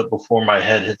I do it before my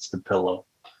head hits the pillow.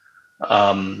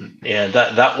 And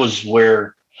that was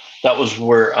where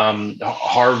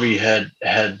Harvey had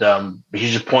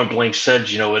he just point blank said,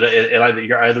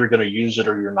 you're either going to use it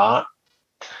or you're not.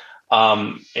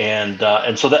 And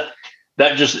so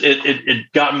that just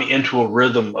it got me into a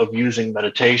rhythm of using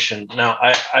meditation. Now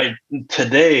I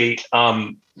today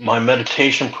my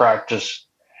meditation practice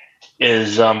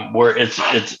is where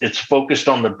it's focused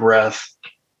on the breath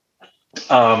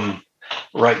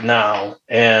right now,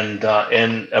 and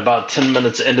about 10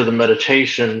 minutes into the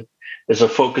meditation is a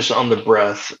focus on the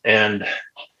breath and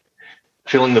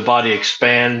feeling the body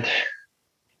expand,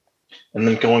 and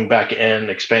then going back in,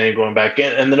 expanding, going back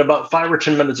in, and then about 5 or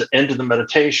 10 minutes into the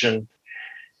meditation,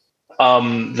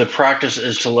 the practice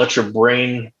is to let your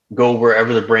brain go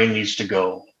wherever the brain needs to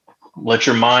go. Let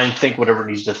your mind think whatever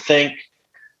it needs to think,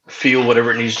 feel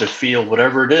whatever it needs to feel,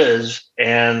 whatever it is,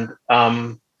 and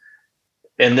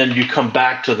then you come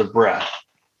back to the breath.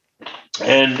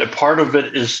 And a part of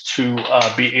it is to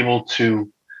be able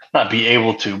to, not be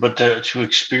able to, but to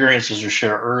experience, as you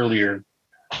shared earlier,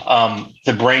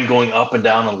 the brain going up and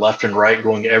down and left and right,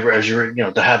 going as you're,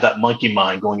 to have that monkey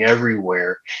mind going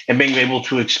everywhere, and being able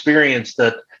to experience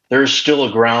that there's still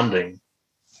a grounding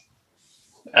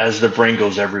as the brain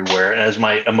goes everywhere and as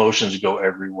my emotions go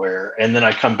everywhere. And then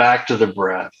I come back to the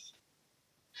breath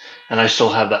and I still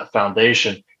have that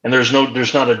foundation. And there's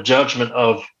not a judgment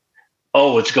of,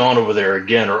 oh, it's gone over there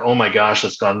again, or, oh my gosh,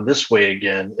 it's gone this way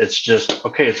again. It's just,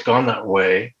 okay, it's gone that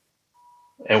way,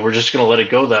 and we're just going to let it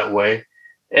go that way.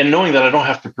 And knowing that I don't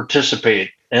have to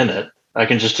participate in it, I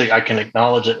can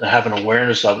acknowledge it and have an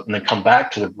awareness of it, and then come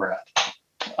back to the breath.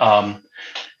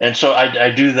 And so I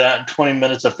do that 20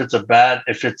 minutes. If it's I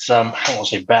don't want to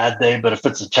say bad day, but if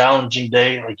it's a challenging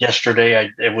day, like yesterday,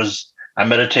 I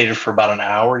meditated for about an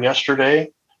hour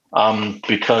yesterday.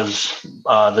 because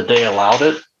the day allowed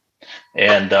it,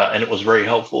 and it was very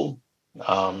helpful.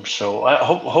 So I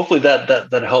hopefully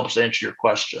that helps answer your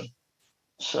question.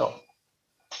 So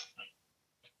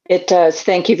it does.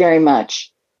 Thank you very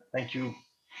much. Thank you.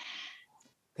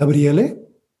 Gabriele?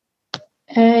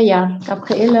 Yeah,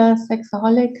 Gabriele,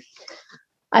 sexaholic.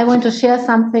 I want to share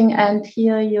something and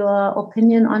hear your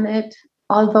opinion on it,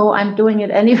 although I'm doing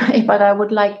it anyway, but I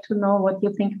would like to know what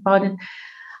you think about it.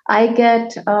 I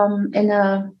get in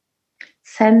a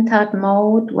centered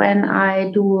mode when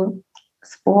I do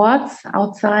sports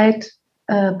outside,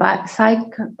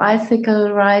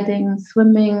 bicycle riding,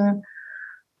 swimming,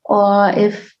 or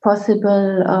if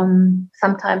possible,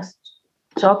 sometimes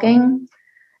jogging.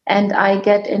 And I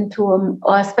get into,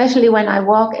 or especially when I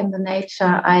walk in the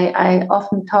nature, I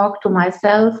often talk to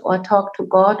myself or talk to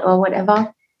God or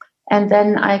whatever. And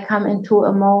then I come into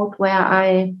a mode where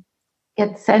I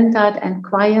get centered and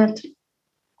quiet.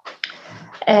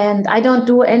 And I don't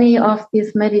do any of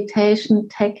these meditation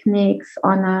techniques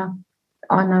on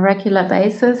a regular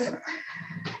basis.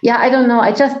 Yeah, I don't know.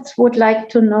 I just would like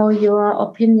to know your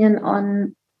opinion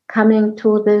on coming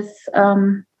to this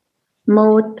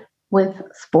mode with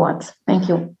sports. Thank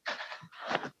you.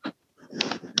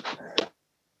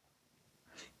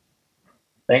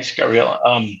 Thanks, Gabriella.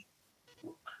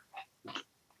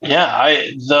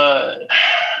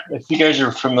 If you guys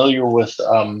are familiar with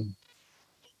the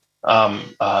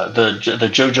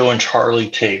JoJo and Charlie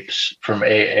tapes from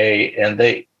AA, and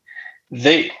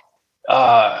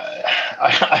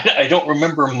I don't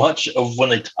remember much of when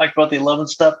they talked about the 11th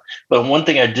step, but one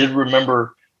thing I did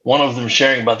remember, one of them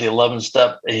sharing about the 11th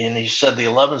step, and he said the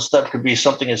 11th step could be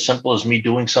something as simple as me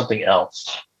doing something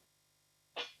else.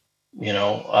 You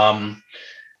know,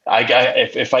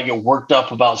 if I get worked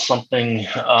up about something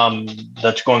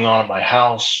that's going on at my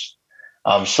house,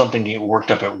 something get worked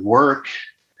up at work,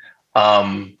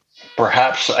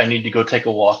 perhaps I need to go take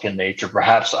a walk in nature.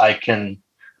 Perhaps I can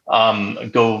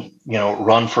go,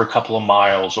 run for a couple of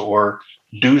miles or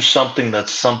do something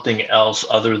that's something else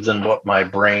other than what my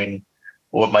brain,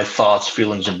 what my thoughts,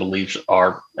 feelings, and beliefs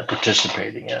are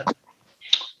participating in.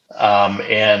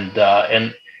 And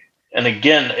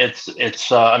again,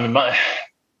 it's I mean,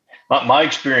 my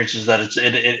experience is that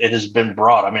it has been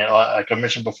broad. I mean, like I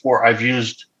mentioned before, I've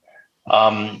used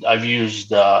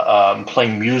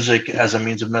playing music as a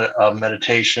means of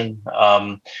meditation.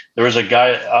 There was a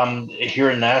guy here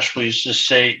in Nashville used to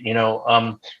say,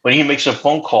 when he makes a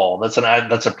phone call, that's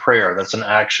a prayer, that's an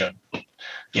action.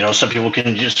 Some people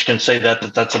can say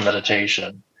that's a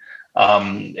meditation.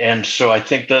 And so I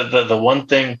think that the one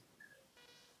thing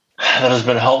that has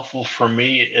been helpful for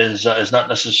me is not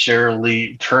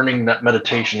necessarily turning that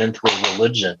meditation into a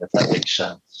religion, if that makes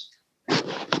sense.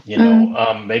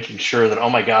 Making sure that, oh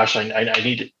my gosh, I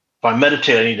need to, if I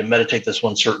meditate, I need to meditate this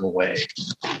one certain way,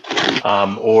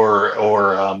 or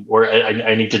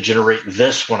I need to generate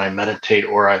this when I meditate,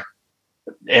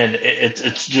 and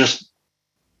it's just,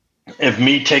 if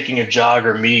me taking a jog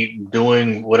or me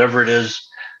doing whatever it is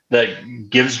that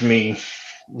gives me,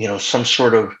 some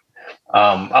sort of,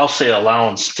 I'll say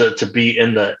allowance to be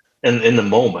in the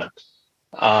moment.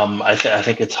 I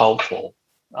think it's helpful.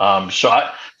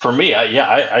 For me,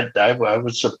 I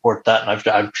would support that, and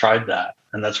I've tried that,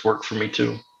 and that's worked for me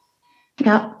too.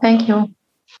 Yeah, thank you.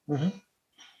 Mm-hmm.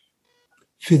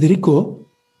 Federico,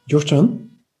 your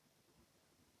turn.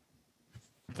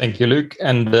 Thank you, Luke,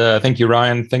 and thank you,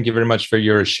 Ryan. Thank you very much for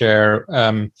your share.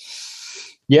 I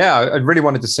really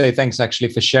wanted to say thanks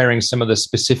actually for sharing some of the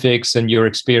specifics and your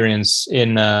experience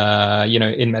in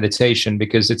meditation,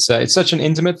 because it's such an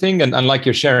intimate thing, and like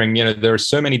you're sharing, there are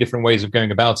so many different ways of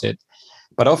going about it.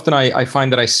 But often I find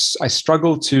that I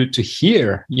struggle to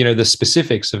hear, the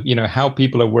specifics of, how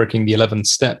people are working the 11th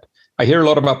step. I hear a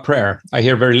lot about prayer. I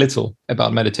hear very little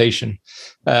about meditation,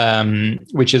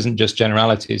 which isn't just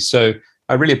generalities. So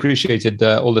I really appreciated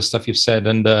all the stuff you've said.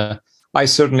 And I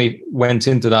certainly went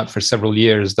into that for several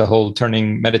years, the whole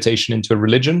turning meditation into a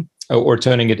religion or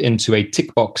turning it into a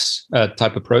tick box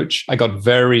type approach. I got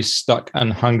very stuck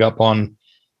and hung up on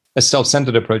a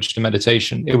self-centered approach to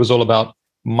meditation. It was all about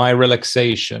my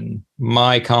relaxation,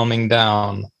 my calming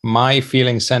down, my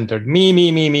feeling centered,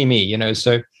 me.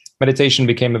 So meditation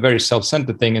became a very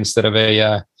self-centered thing instead of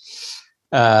a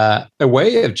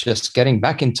way of just getting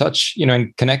back in touch,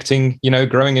 and connecting,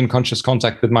 growing in conscious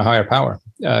contact with my higher power,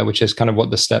 which is kind of what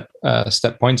the step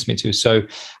points me to. So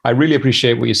I really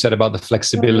appreciate what you said about the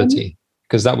flexibility,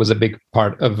 because that was a big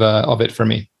part of it for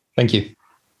me. Thank you.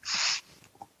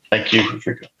 Thank you.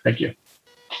 Thank you.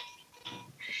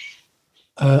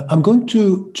 I'm going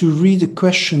to read a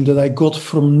question that I got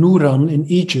from Nuran in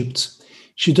Egypt.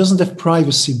 She doesn't have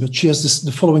privacy, but she has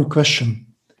the following question.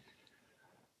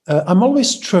 I'm always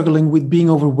struggling with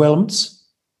being overwhelmed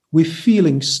with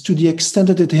feelings to the extent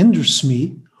that it hinders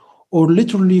me or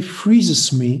literally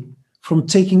freezes me from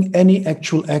taking any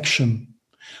actual action.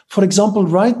 For example,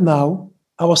 right now,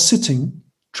 I was sitting,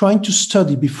 trying to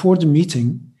study before the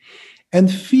meeting, and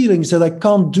feelings that I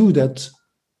can't do that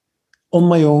on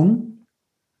my own.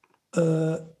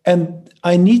 And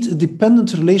I need a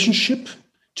dependent relationship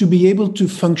to be able to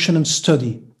function and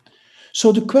study.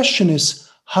 So the question is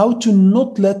how to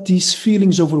not let these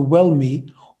feelings overwhelm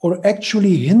me or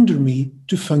actually hinder me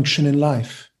to function in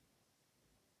life.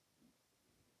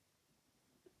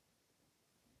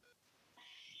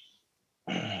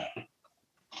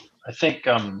 I think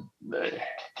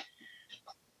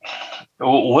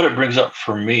what it brings up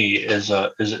for me is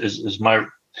my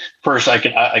first. I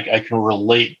can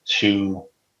relate to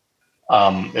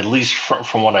at least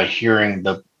from what I'm hearing,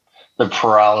 the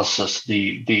paralysis,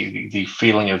 the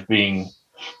feeling of being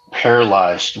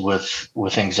paralyzed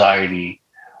with anxiety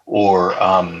or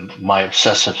my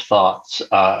obsessive thoughts.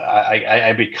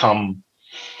 I become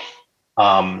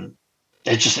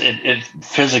it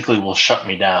physically will shut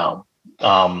me down.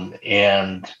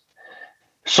 And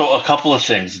so a couple of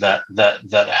things that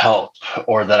help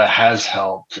or that has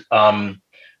helped.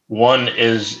 One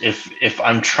is if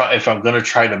I'm going to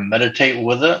try to meditate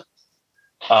with it,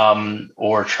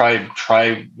 or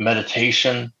try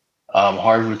meditation.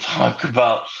 Harvard would talk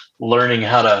about learning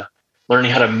how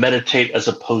to meditate as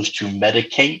opposed to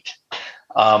medicate.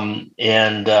 And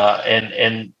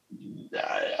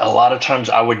a lot of times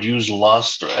I would use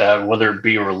lust, whether it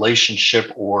be a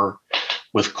relationship or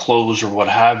with clothes or what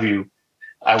have you.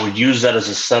 I would use that as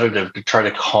a sedative to try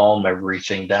to calm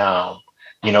everything down.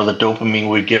 You know, the dopamine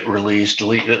would get released.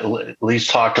 Lee's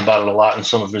talked about it a lot in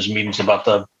some of his meetings about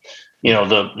the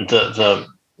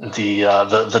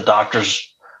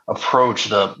doctor's approach,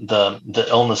 the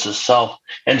illness itself.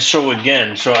 And so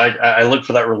again, I look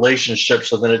for that relationship.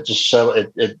 So then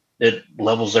it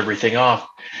levels everything off.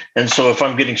 And so if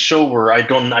I'm getting sober,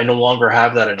 I no longer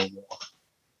have that anymore.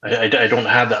 I don't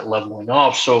have that leveling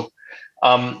off. So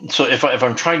if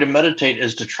I'm trying to meditate,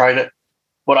 is to try to,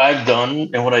 what I've done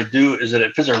and what I do is that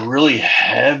if it's a really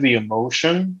heavy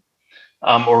emotion,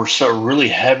 or so really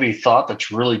heavy thought that's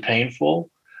really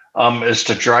painful, is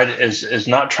to try to is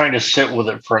not trying to sit with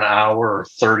it for an hour or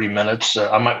 30 minutes.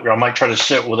 I might try to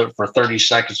sit with it for 30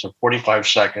 seconds or 45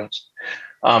 seconds.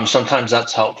 Sometimes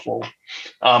that's helpful.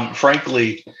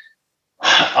 Frankly,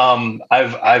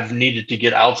 I've needed to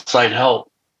get outside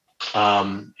help,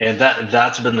 and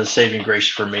that's been the saving grace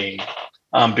for me.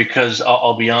 Because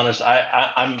I'll be honest,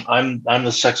 I'm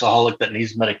the sexaholic that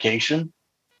needs medication.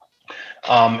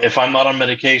 If I'm not on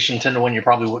medication, 10 to 1, you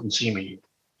probably wouldn't see me.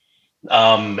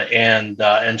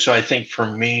 And so I think for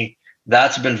me,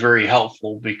 that's been very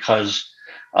helpful because,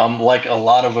 like a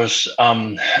lot of us,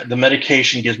 the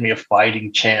medication gives me a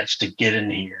fighting chance to get in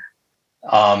here.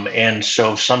 And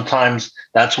so sometimes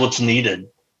that's what's needed.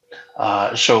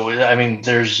 So, I mean,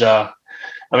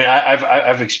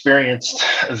 I've experienced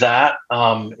that,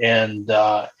 and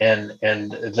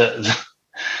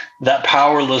that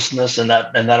powerlessness and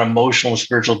that emotional and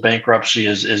spiritual bankruptcy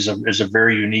is a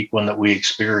very unique one that we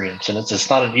experience, and it's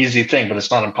not an easy thing, but it's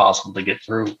not impossible to get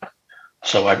through.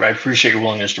 So I appreciate your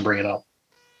willingness to bring it up.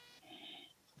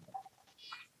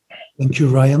 Thank you,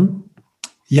 Ryan.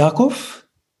 Yakov?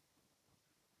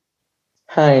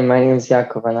 Hi, my name is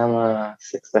Yakov, and I'm a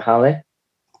sexaholic.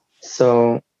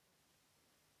 So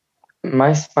my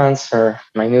new sponsor,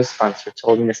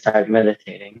 told me to start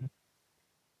meditating.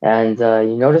 And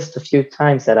you noticed a few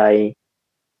times that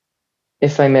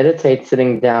if I meditate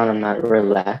sitting down, I'm not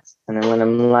relaxed. And then when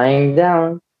I'm lying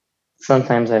down,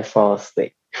 sometimes I fall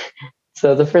asleep.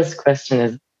 So the first question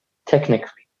is,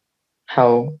 technically,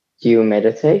 how do you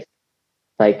meditate?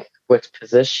 Like, what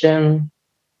position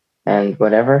and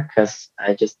whatever? Because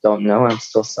I just don't know. I'm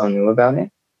still so new about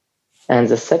it. And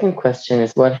the second question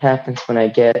is, what happens when I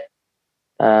get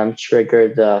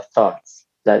triggered thoughts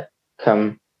that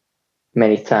come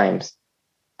many times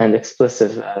and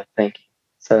explicit thinking?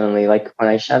 Suddenly, like when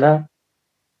I shut up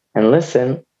and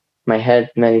listen, my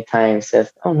head many times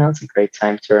says, oh, now it's a great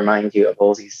time to remind you of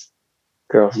all these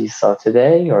girls you saw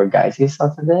today or guys you saw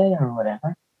today or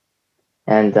whatever.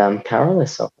 And I'm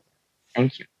powerless over it.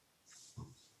 Thank you.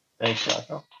 Thanks,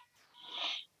 Jaco.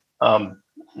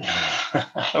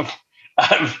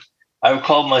 I've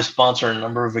called my sponsor a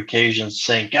number of occasions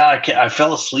saying, God, I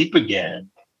fell asleep again.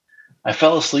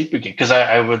 Because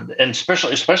I would, and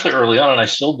especially early on, and I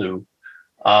still do.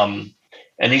 And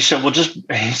he said, when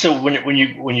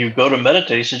you go to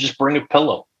meditate, he said, just bring a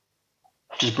pillow.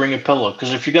 Just bring a pillow,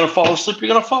 because if you're going to fall asleep, you're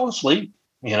going to fall asleep.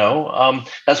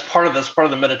 That's part of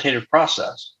the meditative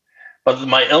process. But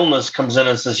my illness comes in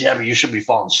and says, yeah, but you should be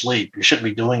falling asleep. You shouldn't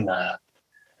be doing that.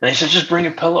 And he said, just bring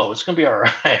a pillow. It's going to be all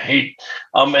right.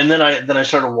 And then I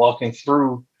started walking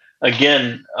through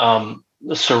again,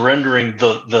 surrendering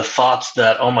the thoughts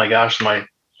that, oh my gosh, my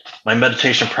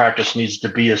meditation practice needs to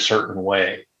be a certain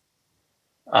way.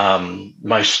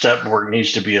 My step work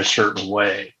needs to be a certain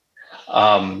way.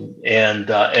 And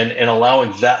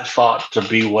allowing that thought to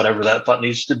be whatever that thought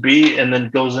needs to be. And then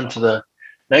goes into the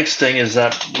next thing is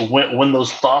that when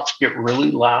those thoughts get really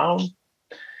loud,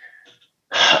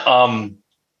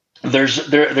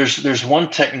 there's one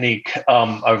technique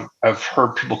I've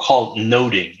heard people call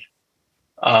noting,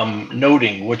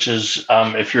 which is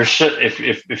if you're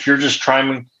just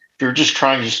trying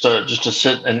just to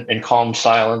sit in calm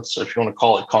silence, if you want to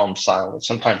call it calm silence.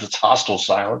 Sometimes it's hostile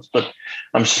silence, but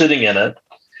I'm sitting in it,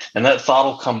 and that thought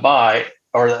will come by,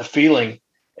 or that feeling,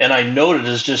 and I note it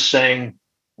as just saying,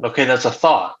 okay, that's a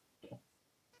thought.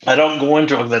 I don't go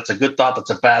into, oh, that's a good thought, that's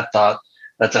a bad thought,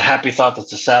 that's a happy thought,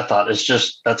 that's a sad thought. It's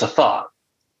just, that's a thought.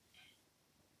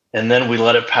 And then we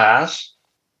let it pass.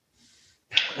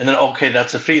 And then, okay,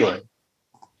 that's a feeling.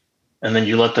 And then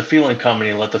you let the feeling come and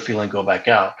you let the feeling go back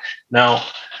out. Now,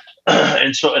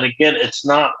 and again, it's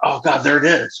not, oh God, there it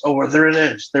is. Oh, there it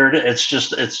is. There it is.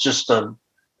 It's just a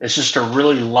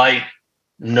really light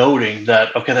noting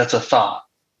that, okay, that's a thought.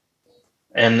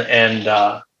 And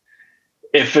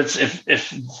if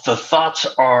the thoughts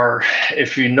are,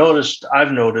 if you noticed,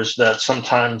 I've noticed that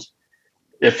sometimes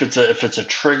if it's a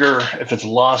trigger, if it's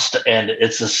lust and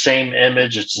it's the same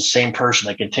image, it's the same person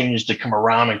that continues to come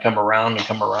around and come around and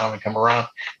come around and come around,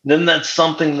 then that's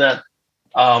something that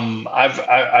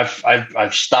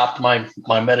I've stopped my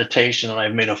meditation, and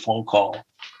I've made a phone call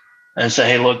and say,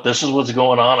 hey, look, this is what's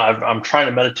going on. I'm trying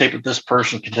to meditate, but this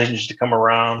person continues to come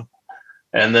around.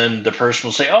 And then the person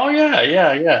will say, oh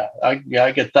yeah, I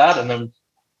get that. And then,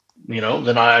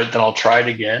 then I'll try it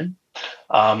again.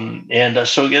 So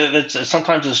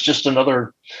sometimes it's just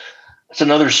another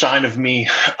sign of me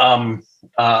having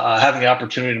the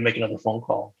opportunity to make another phone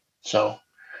call. So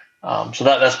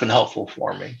that's been helpful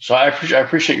for me. So I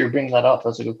appreciate your bringing that up.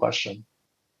 That's a good question.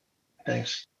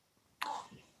 Thanks.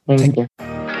 Thank you.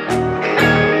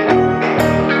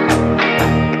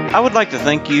 I would like to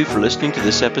thank you for listening to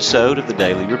this episode of the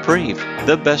Daily Reprieve,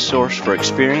 the best source for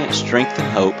experience, strength,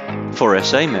 and hope for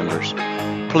SA members.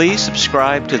 Please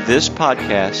subscribe to this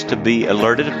podcast to be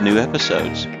alerted of new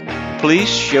episodes. Please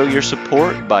show your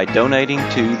support by donating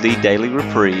to the Daily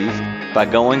Reprieve by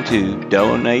going to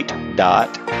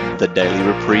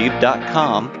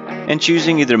donate.thedailyreprieve.com and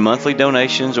choosing either monthly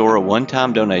donations or a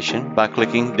one-time donation by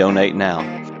clicking Donate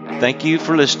Now. Thank you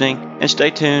for listening, and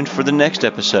stay tuned for the next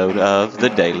episode of The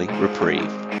Daily Reprieve.